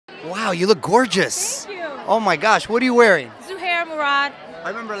Wow, you look gorgeous. Thank you. Oh my gosh, what are you wearing? Zuhair Murad. I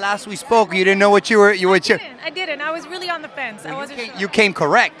remember last we spoke, you didn't know what you were. I didn't. I was really on the fence. I wasn't sure. You came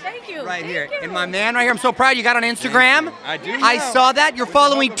correct. Thank you. Right Thank here. you. And my man right here, I'm so proud you got on Instagram. I do. I saw that. You're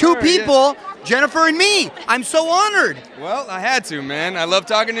following two people, Jennifer and me. I'm so honored. Well, I had to, man. I love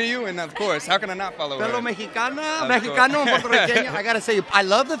talking to you, and of course, how can I not follow Fellow her? Mexicano, Puerto Rican. I gotta say, I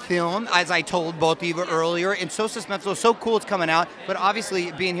love the film, as I told both of you earlier. It's so suspenseful, so cool it's coming out. But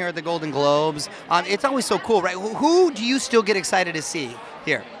obviously, being here at the Golden Globes, it's always so cool, right? Who do you still get excited to see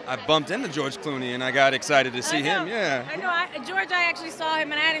here? I bumped into George Clooney, and I got excited to see him. Yeah. I know. George, I actually saw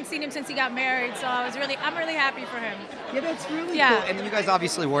him, and I hadn't seen him since he got married, so I'm really happy for him. Yeah, that's really Yeah. cool. And then you guys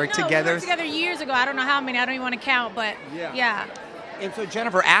obviously worked We together. worked together years ago. I don't know how many. I don't even want to count, but yeah. And so,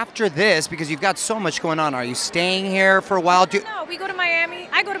 Jennifer, after this, because you've got so much going on, are you staying here for a while? No, we go to Miami.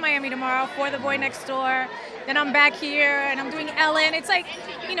 I go to Miami tomorrow for The Boy Next Door. Then I'm back here, and I'm doing Ellen. It's like,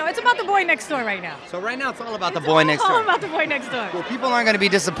 it's about The Boy Next Door right now. So right now, it's all about the boy next It's door. all about The Boy Next Door. Well, people aren't going to be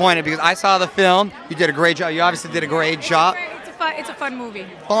disappointed because I saw the film. You did a great job. You obviously did a great job. It's a fun movie.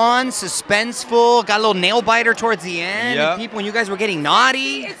 Fun, suspenseful, got a little nail biter towards the end. Yep. People, when you guys were getting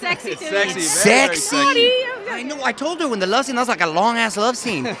naughty. It's sexy. It's to sexy. Me. Very Sexy. sexy. I know. I told her when the love scene, that was like a long ass love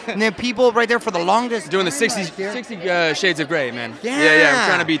scene. And then people right there for the longest. Doing the time 60 right there. 60 Shades of Grey, man. Yeah. I'm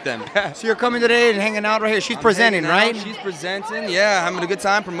trying to beat them. So you're coming today and hanging out right here. She's presenting, Hanging out, right? She's presenting, yeah, having a good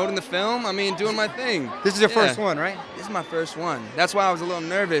time promoting the film. I mean, doing my thing. This is your Yeah. first one, right? This is my first one. That's why I was a little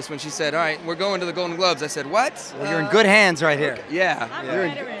nervous when she said, all right, we're going to the Golden Globes. I said, what? Well, you're in good hands right here. Yeah. I'm yeah. a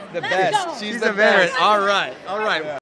veteran. The Let's best. go. She's She's the a veteran. best. All right.